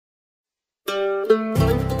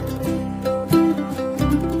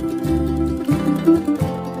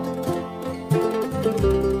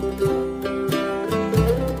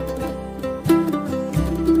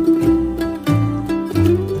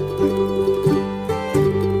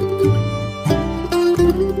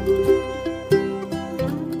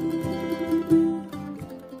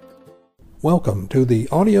Welcome to the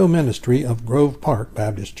audio ministry of Grove Park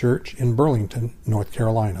Baptist Church in Burlington, North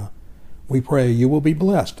Carolina. We pray you will be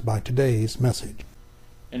blessed by today's message.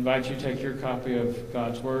 I invite you to take your copy of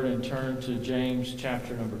God's Word and turn to James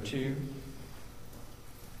chapter number 2.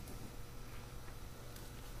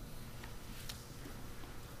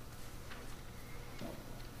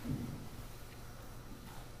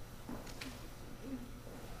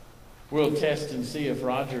 We'll test and see if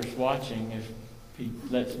Roger's watching, if he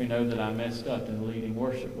lets me know that I messed up in leading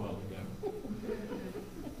worship a while ago.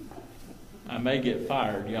 I may get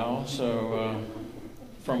fired, y'all, so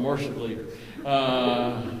from worship leader.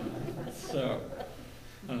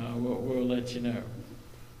 We'll let you know.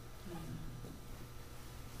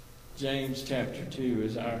 James chapter 2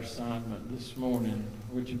 is our assignment this morning.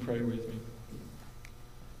 Would you pray with me?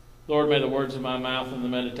 Lord, may the words of my mouth and the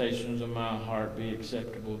meditations of my heart be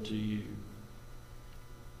acceptable to you.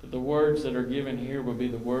 That the words that are given here will be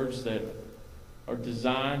the words that are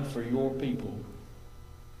designed for your people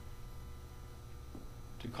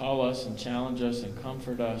to call us and challenge us and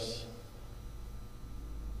comfort us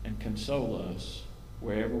and console us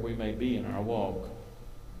wherever we may be in our walk.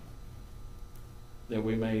 That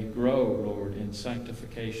we may grow, Lord, in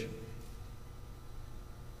sanctification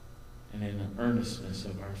and in the earnestness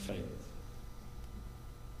of our faith.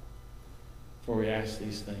 For we ask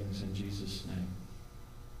these things in Jesus' name.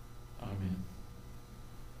 Amen.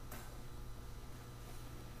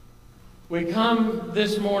 We come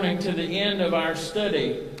this morning to the end of our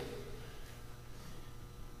study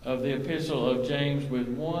of the Epistle of James with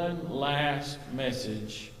one last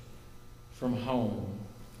message from home.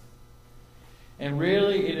 And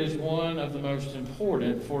really it is one of the most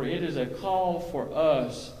important, for it is a call for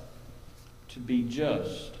us to be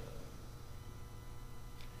just.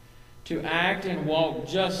 To act and walk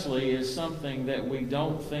justly is something that we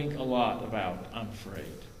don't think a lot about, I'm afraid.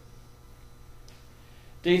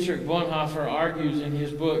 Dietrich Bonhoeffer argues in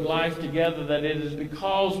his book, Life Together, that it is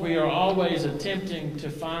because we are always attempting to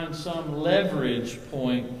find some leverage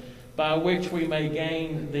point by which we may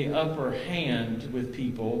gain the upper hand with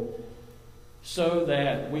people so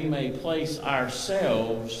that we may place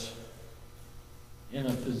ourselves in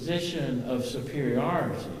a position of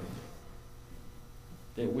superiority,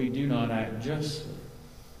 that we do not act justly.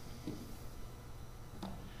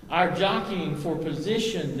 Our jockeying for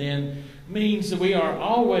position then means that we are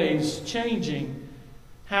always changing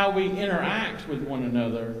how we interact with one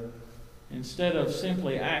another instead of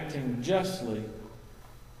simply acting justly.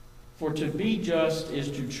 For to be just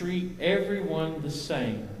is to treat everyone the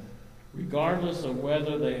same, regardless of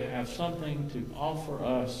whether they have something to offer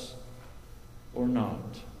us or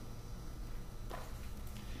not.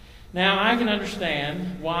 Now, I can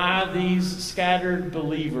understand why these scattered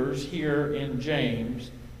believers here in James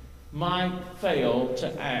might fail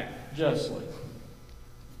to act justly.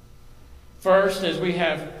 First, as we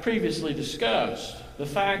have previously discussed, the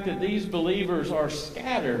fact that these believers are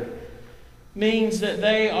scattered means that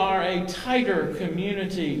they are a tighter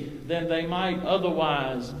community than they might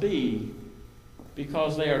otherwise be,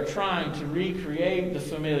 because they are trying to recreate the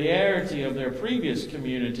familiarity of their previous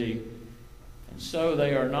community, and so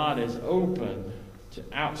they are not as open to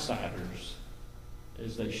outsiders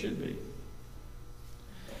as they should be.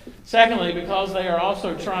 Secondly, because they are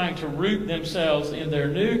also trying to root themselves in their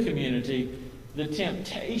new community, the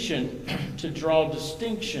temptation to draw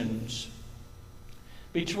distinctions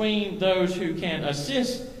between those who can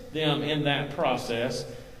assist them in that process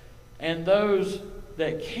and those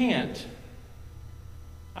that can't,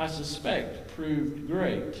 I suspect, proved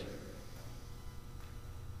great.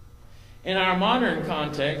 In our modern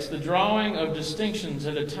context, the drawing of distinctions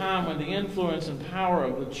at a time when the influence and power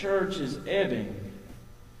of the church is ebbing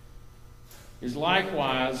is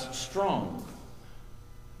likewise strong,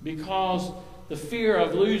 because the fear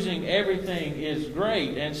of losing everything is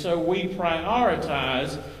great, and so we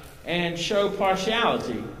prioritize and show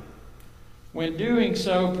partiality. When doing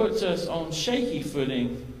so puts us on shaky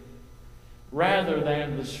footing rather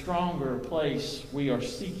than the stronger place we are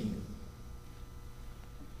seeking.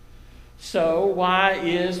 So, why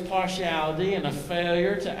is partiality and a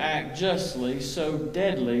failure to act justly so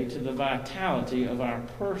deadly to the vitality of our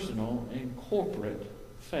personal and corporate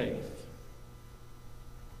faith?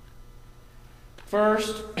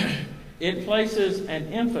 First, it places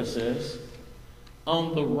an emphasis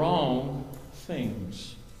on the wrong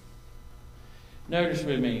things. Notice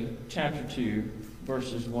with me, chapter 2,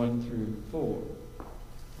 verses 1 through 4.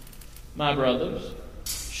 My brothers,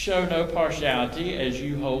 show no partiality as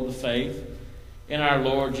you hold the faith in our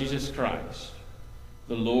Lord Jesus Christ,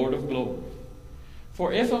 the Lord of glory.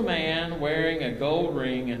 For if a man wearing a gold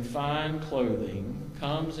ring and fine clothing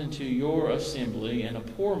comes into your assembly, and a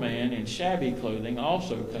poor man in shabby clothing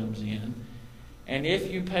also comes in, and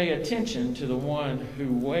if you pay attention to the one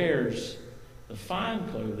who wears the fine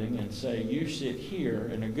clothing and say, "You sit here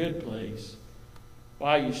in a good place,"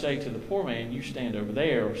 while you say to the poor man, "You stand over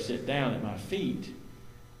there," or "Sit down at my feet,"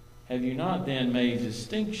 have you not then made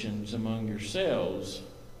distinctions among yourselves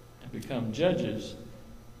and become judges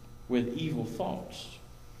with evil thoughts?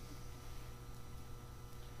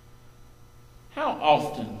 How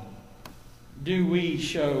often do we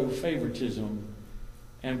show favoritism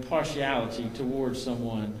and partiality towards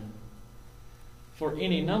someone for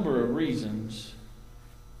any number of reasons,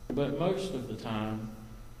 but most of the time,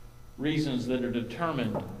 reasons that are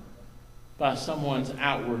determined by someone's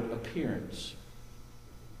outward appearance?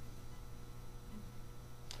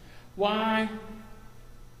 Why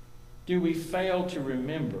do we fail to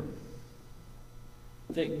remember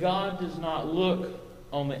that God does not look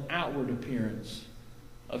on the outward appearance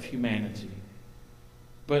of humanity,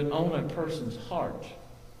 but on a person's heart?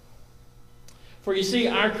 For you see,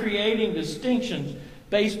 our creating distinctions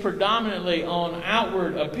based predominantly on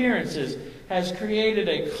outward appearances has created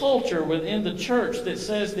a culture within the church that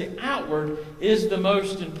says the outward is the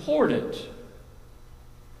most important.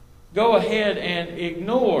 Go ahead and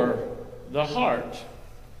ignore the heart.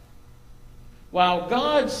 While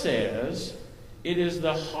God says it is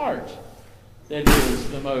the heart that is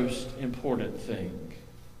the most important thing.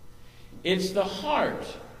 It's the heart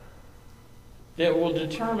that will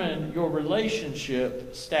determine your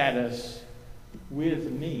relationship status with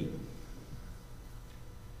me.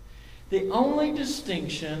 The only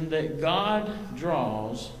distinction that God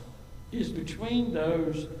draws is between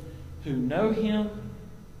those who know Him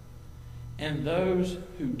and those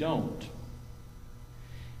who don't.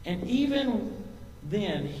 And even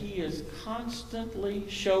then, He is constantly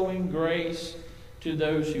showing grace to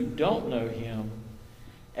those who don't know Him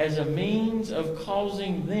as a means of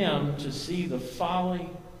causing them to see the folly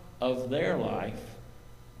of their life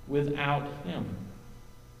without Him.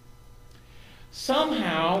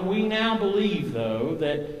 Somehow we now believe, though,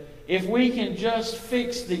 that if we can just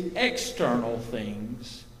fix the external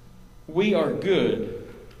things, we are good.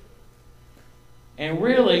 And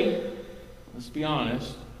really, let's be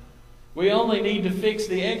honest, we only need to fix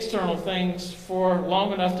the external things for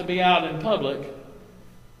long enough to be out in public.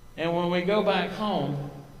 And when we go back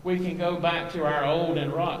home, we can go back to our old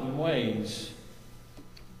and rotten ways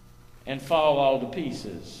and fall all to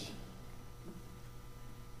pieces.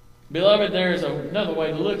 Beloved, there is another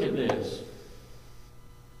way to look at this.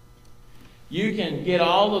 You can get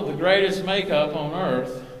all of the greatest makeup on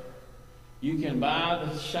earth. You can buy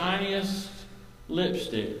the shiniest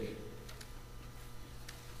lipstick.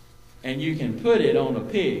 And you can put it on a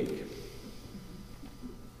pig.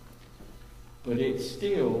 But it's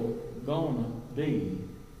still gonna be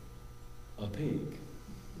a pig.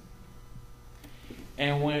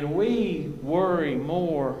 And when we worry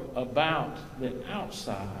more about the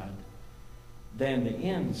outside than the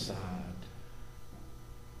inside,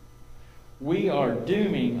 we are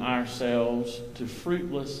dooming ourselves to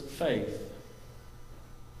fruitless faith.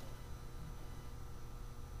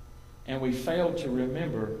 And we fail to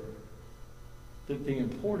remember that the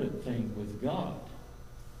important thing with God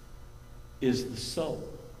is the soul.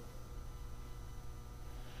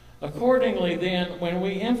 Accordingly, then, when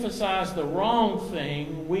we emphasize the wrong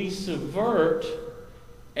thing, we subvert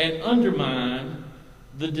and undermine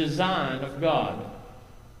the design of God.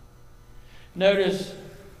 Notice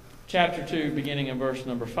chapter 2, beginning in verse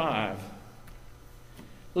number 5.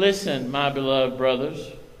 "Listen, my beloved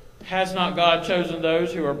brothers, has not God chosen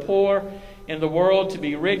those who are poor in the world to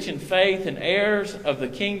be rich in faith and heirs of the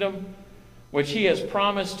kingdom, which He has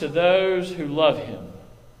promised to those who love Him?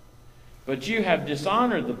 But you have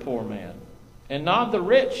dishonored the poor man, and not the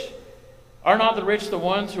rich. Are not the rich the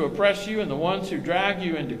ones who oppress you and the ones who drag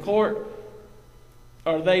you into court?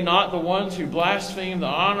 Are they not the ones who blaspheme the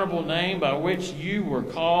honorable name by which you were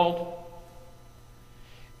called?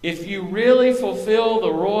 If you really fulfill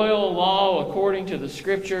the royal law according to the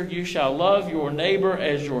Scripture, you shall love your neighbor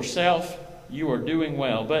as yourself, you are doing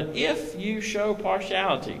well. But if you show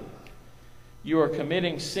partiality, you are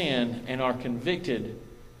committing sin and are convicted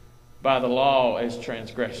by the law as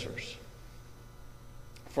transgressors.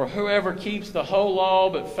 For whoever keeps the whole law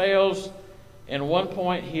but fails in one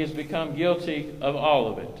point, he has become guilty of all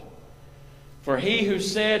of it. For he who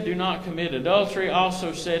said, 'Do not commit adultery,'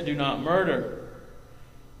 also said, 'Do not murder.'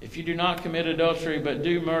 If you do not commit adultery but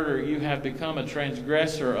do murder, you have become a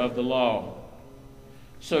transgressor of the law.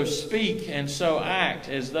 So speak and so act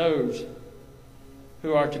as those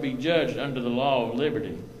who are to be judged under the law of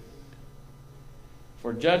liberty.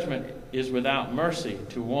 For judgment is without mercy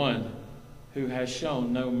to one who has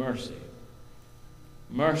shown no mercy.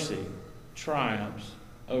 Mercy triumphs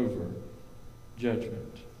over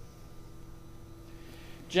judgment.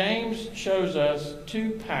 James shows us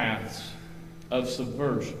two paths of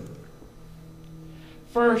subversion.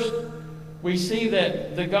 First, we see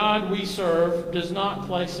that the God we serve does not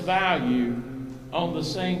place value on the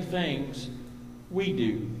same things we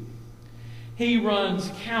do. He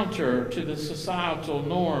runs counter to the societal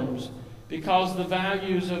norms because the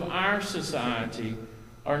values of our society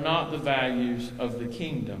are not the values of the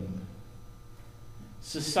kingdom.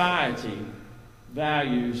 Society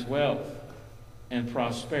values wealth and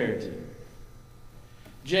prosperity.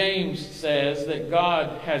 James says that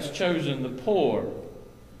God has chosen the poor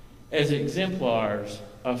as exemplars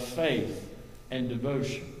of faith and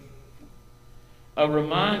devotion. A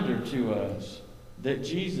reminder to us that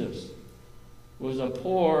Jesus was a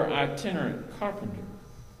poor itinerant carpenter.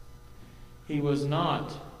 He was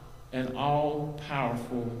not an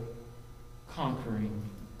all-powerful, conquering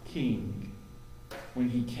king when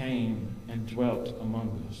he came and dwelt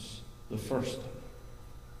among us the first time.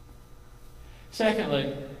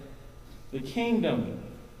 Secondly, the kingdom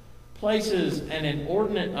places an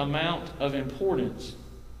inordinate amount of importance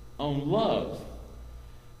on love,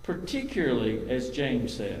 particularly, as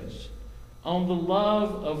James says, on the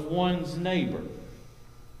love of one's neighbor.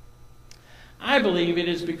 I believe it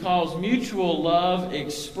is because mutual love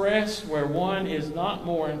expressed where one is not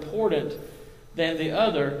more important than the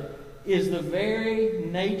other is the very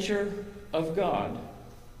nature of God.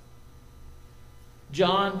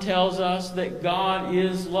 John tells us that God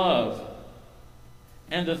is love,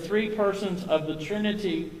 and the three persons of the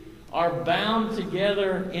Trinity are bound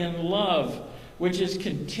together in love, which is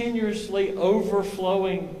continuously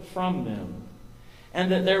overflowing from them,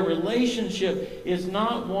 and that their relationship is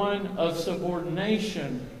not one of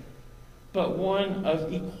subordination, but one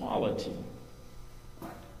of equality.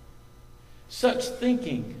 Such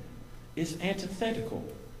thinking is antithetical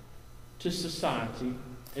to society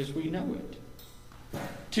as we know it.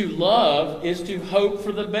 To love is to hope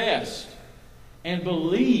for the best and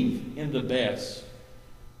believe in the best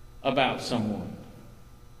about someone.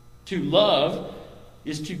 To love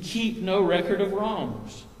is to keep no record of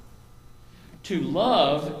wrongs. To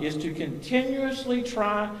love is to continuously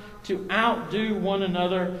try to outdo one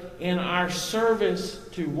another in our service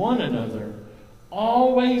to one another,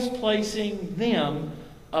 always placing them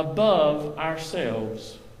above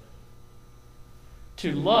ourselves.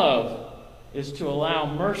 To love is to allow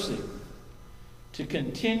mercy to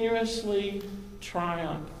continuously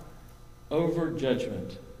triumph over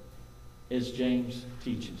judgment, as James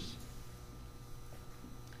teaches.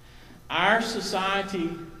 Our society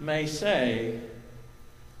may say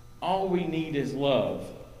all we need is love,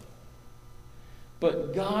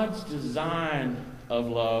 but God's design of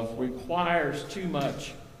love requires too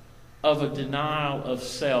much of a denial of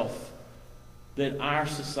self that our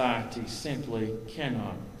society simply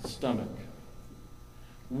cannot stomach.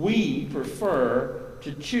 We prefer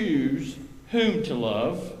to choose whom to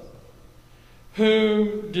love,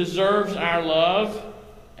 who deserves our love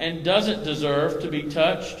and doesn't deserve to be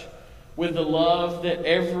touched with the love that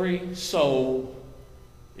every soul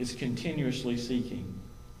is continuously seeking.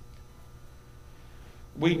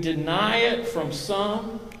 We deny it from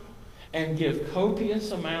some and give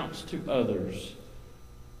copious amounts to others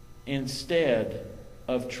instead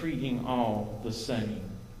of treating all the same.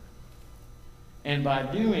 And by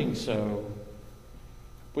doing so,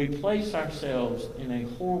 we place ourselves in a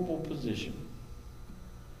horrible position,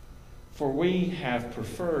 for we have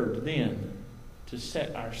preferred then to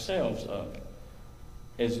set ourselves up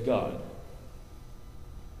as God.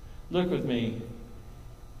 Look with me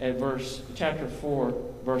at chapter 4,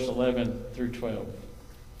 verse 11 through 12.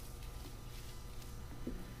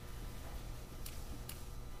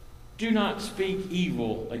 Do not speak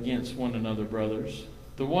evil against one another, brothers.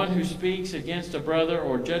 The one who speaks against a brother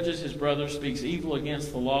or judges his brother speaks evil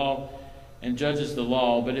against the law and judges the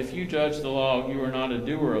law. But if you judge the law, you are not a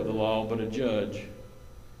doer of the law, but a judge.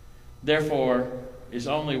 Therefore, there is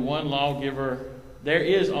only one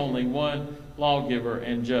lawgiver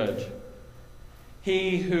and judge,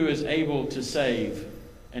 he who is able to save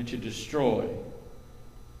and to destroy.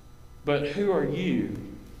 But who are you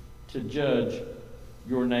to judge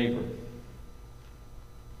your neighbor?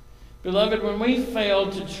 Beloved, when we fail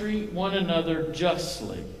to treat one another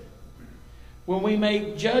justly, when we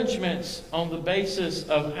make judgments on the basis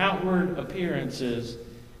of outward appearances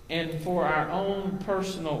and for our own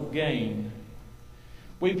personal gain,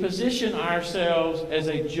 we position ourselves as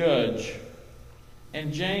a judge.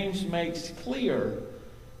 And James makes clear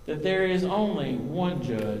that there is only one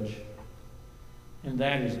judge, and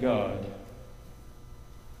that is God.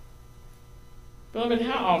 Beloved,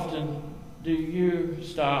 how often do you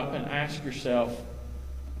stop and ask yourself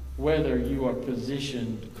whether you are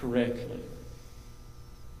positioned correctly?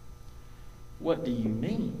 What do you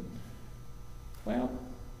mean? Well,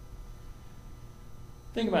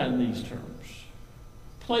 think about it in these terms.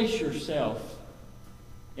 Place yourself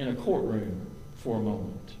in a courtroom for a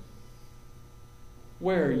moment.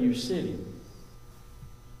 Where are you sitting?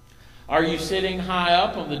 Are you sitting high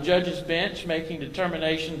up on the judge's bench making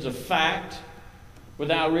determinations of fact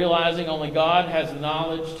without realizing only God has the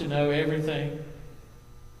knowledge to know everything?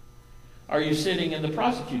 Are you sitting in the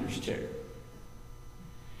prosecutor's chair,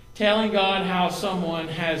 telling God how someone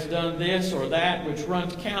has done this or that which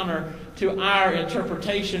runs counter to our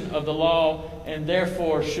interpretation of the law and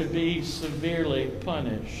therefore should be severely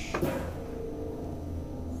punished?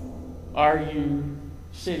 Are you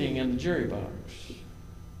sitting in the jury box,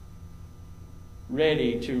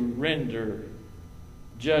 ready to render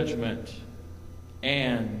judgment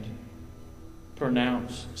and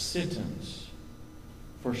pronounce sentence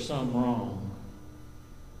for some wrong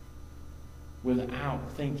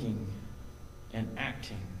without thinking and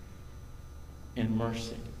acting in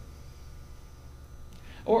mercy?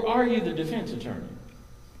 Or are you the defense attorney,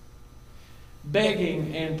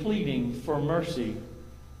 begging and pleading for mercy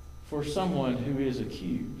for someone who is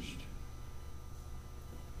accused?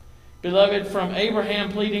 Beloved, from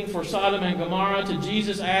Abraham pleading for Sodom and Gomorrah to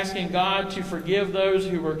Jesus asking God to forgive those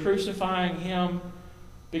who were crucifying him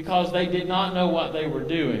because they did not know what they were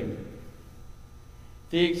doing,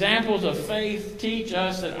 the examples of faith teach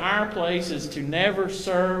us that our place is to never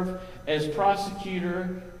serve as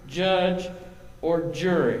prosecutor, judge, or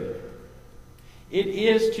jury. It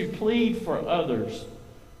is to plead for others,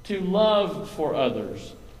 to love for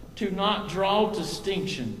others, to not draw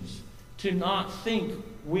distinctions, to not think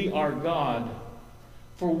we are God.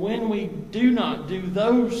 For when we do not do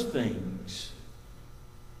those things,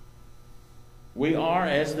 we are,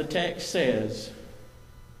 as the text says,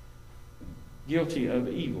 guilty of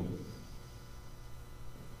evil.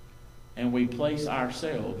 And we place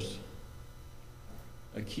ourselves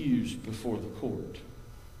accused before the court.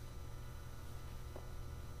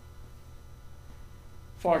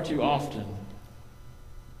 Far too often,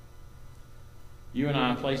 you and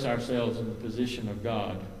I place ourselves in the position of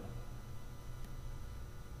God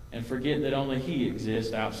and forget that only He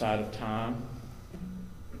exists outside of time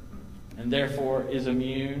and therefore is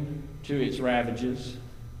immune to its ravages.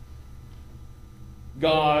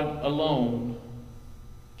 God alone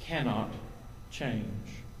cannot change.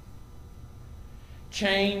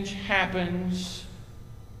 Change happens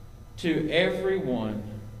to everyone.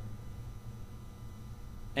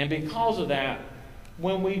 And because of that,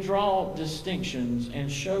 when we draw distinctions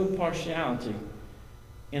and show partiality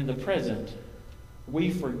in the present,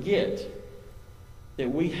 we forget that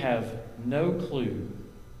we have no clue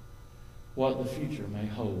what the future may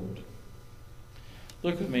hold.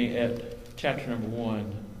 Look with me at chapter number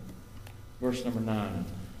 1, verse number 9.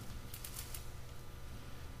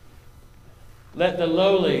 Let the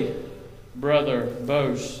lowly brother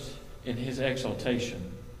boast in his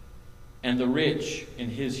exaltation, and the rich in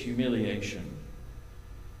his humiliation.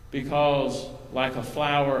 Because like a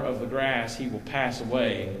flower of the grass he will pass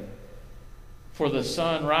away. For the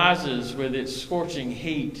sun rises with its scorching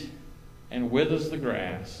heat and withers the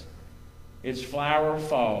grass. Its flower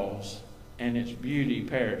falls and its beauty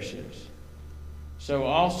perishes. So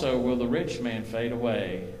also will the rich man fade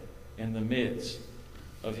away in the midst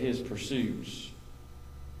of his pursuits.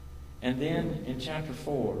 And then in chapter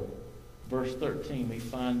 4, verse 13, we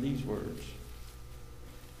find these words.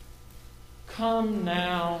 Come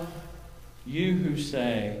now, you who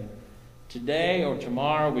say, today or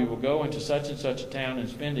tomorrow we will go into such and such a town and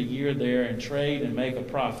spend a year there and trade and make a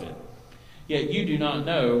profit. Yet you do not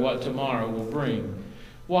know what tomorrow will bring.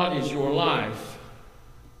 What is your life?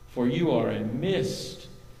 For you are a mist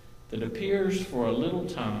that appears for a little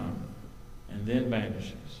time and then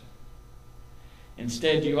vanishes.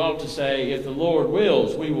 Instead, you ought to say, if the Lord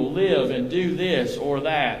wills, we will live and do this or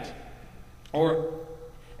that. Or,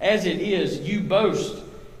 as it is, you boast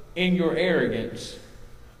in your arrogance.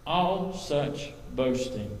 All such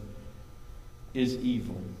boasting is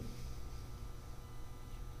evil.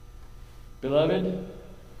 Beloved,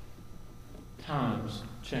 times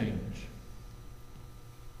change.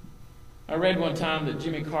 I read one time that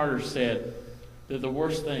Jimmy Carter said that the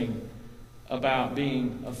worst thing about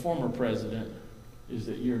being a former president is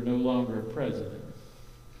that you're no longer a president.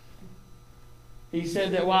 He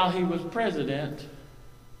said that while he was president,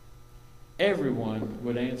 everyone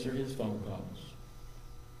would answer his phone calls.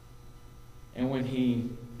 And when he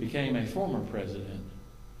became a former president,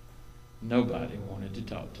 nobody wanted to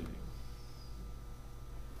talk to him.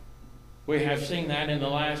 We have seen that in the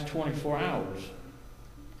last 24 hours.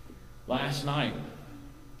 Last night,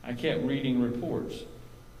 I kept reading reports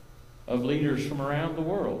of leaders from around the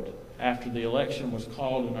world after the election was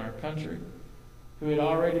called in our country who had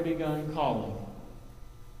already begun calling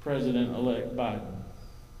President-elect Biden.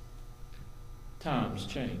 Times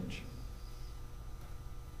change.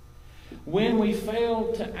 When we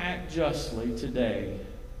fail to act justly today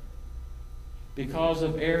because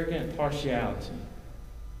of arrogant partiality,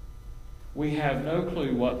 we have no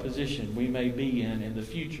clue what position we may be in the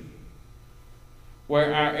future,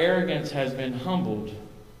 where our arrogance has been humbled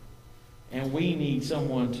and we need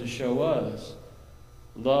someone to show us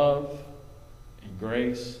love and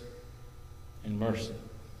grace and mercy.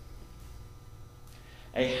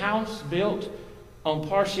 A house built on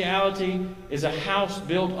partiality is a house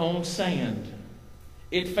built on sand.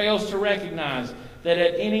 It fails to recognize that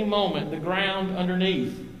at any moment the ground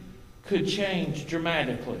underneath could change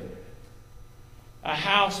dramatically. A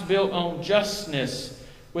house built on justness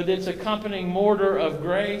with its accompanying mortar of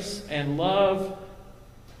grace and love,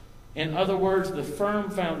 in other words, the firm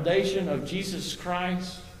foundation of Jesus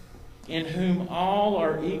Christ, in whom all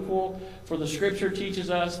are equal, for the Scripture teaches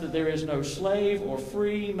us that there is no slave or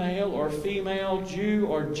free, male or female, Jew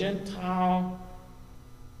or Gentile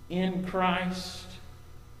in Christ,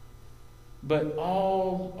 but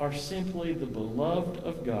all are simply the beloved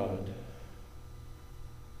of God.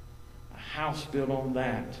 A house built on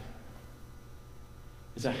that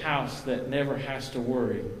is a house that never has to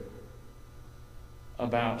worry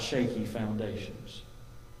about shaky foundations.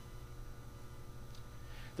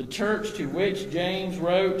 The church to which James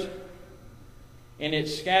wrote, in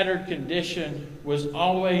its scattered condition, was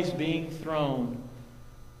always being thrown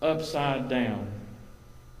upside down.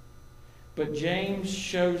 But James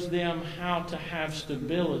shows them how to have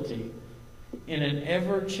stability in an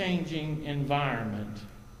ever-changing environment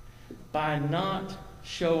by not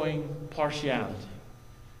showing partiality,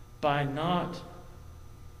 by not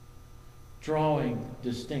drawing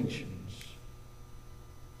distinctions,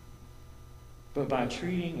 but by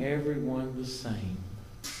treating everyone the same,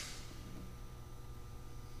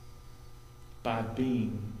 by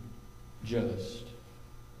being just.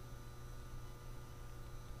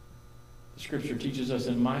 The Scripture teaches us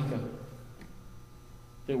in Micah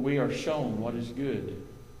that we are shown what is good.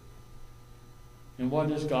 And what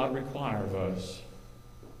does God require of us?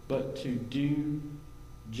 But to do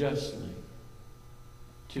justly,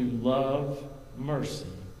 to love mercy,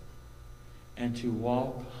 and to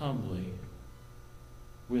walk humbly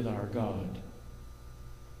with our God.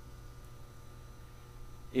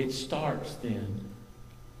 It starts then.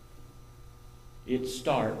 It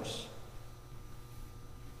starts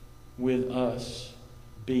with us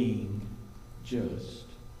being just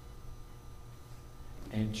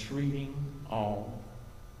and treating all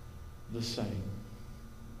the same.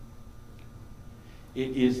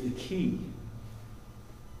 It is the key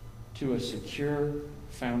to a secure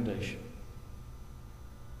foundation.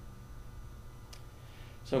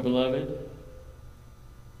 So, beloved,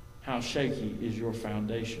 how shaky is your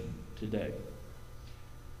foundation today?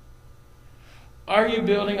 Are you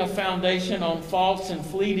building a foundation on false and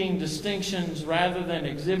fleeting distinctions rather than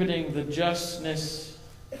exhibiting the justness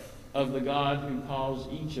of the God who calls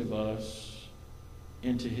each of us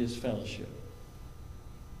into His fellowship?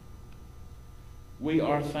 We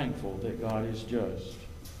are thankful that God is just.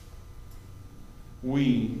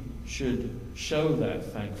 We should show that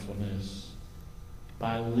thankfulness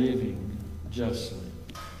by living justly.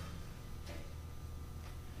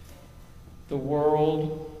 The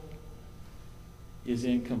world is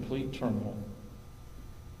in complete turmoil.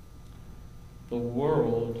 The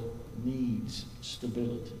world needs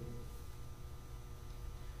stability.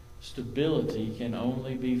 Stability can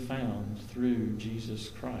only be found through Jesus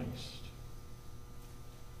Christ.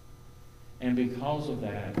 And because of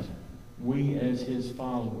that, we as His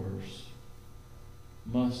followers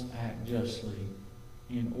must act justly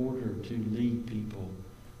in order to lead people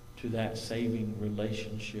to that saving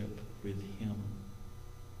relationship with Him.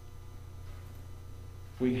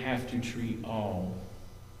 We have to treat all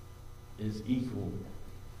as equal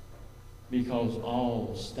because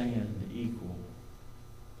all stand equal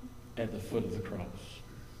at the foot of the cross.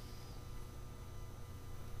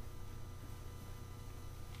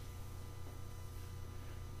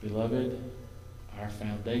 Beloved, our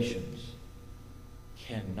foundations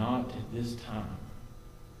cannot at this time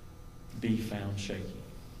be found shaky,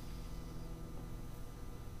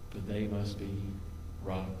 but they must be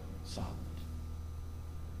rock solid,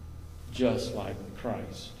 just like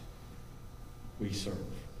Christ we serve.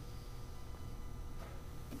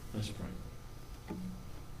 Let's pray.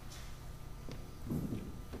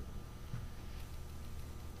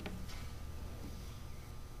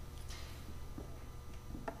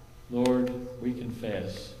 Lord, we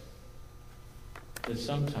confess that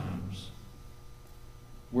sometimes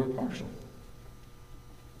we're partial.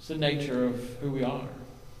 It's the nature of who we are.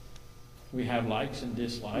 We have likes and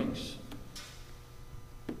dislikes.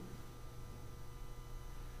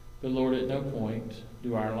 But Lord, at no point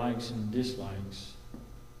do our likes and dislikes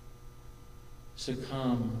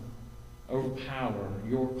overpower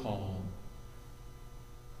your call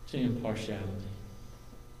to impartiality,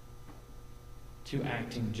 to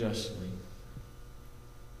acting justly.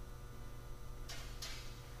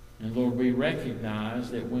 And Lord, we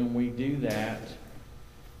recognize that when we do that,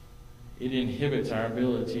 it inhibits our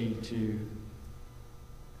ability to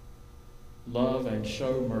love and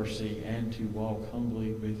show mercy and to walk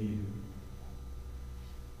humbly with you.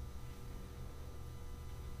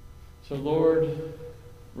 So Lord,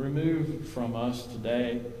 remove from us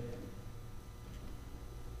today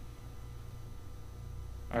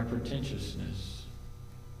our pretentiousness.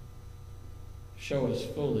 Show us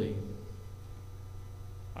fully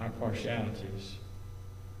our partialities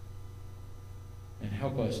and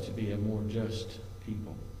help us to be a more just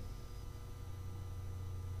people.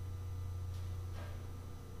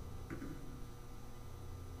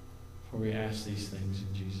 For we ask these things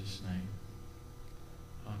in Jesus' name.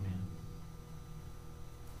 Amen.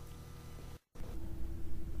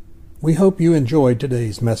 We hope you enjoyed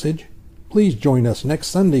today's message. Please join us next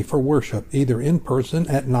Sunday for worship, either in person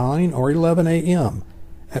at 9 or 11 a.m.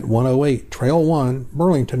 at 108 Trail 1,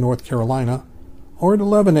 Burlington, North Carolina, or at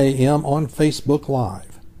 11 a.m. on Facebook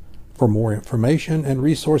Live. For more information and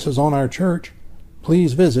resources on our church,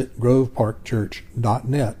 please visit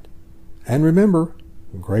groveparkchurch.net. And remember,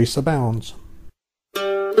 grace abounds.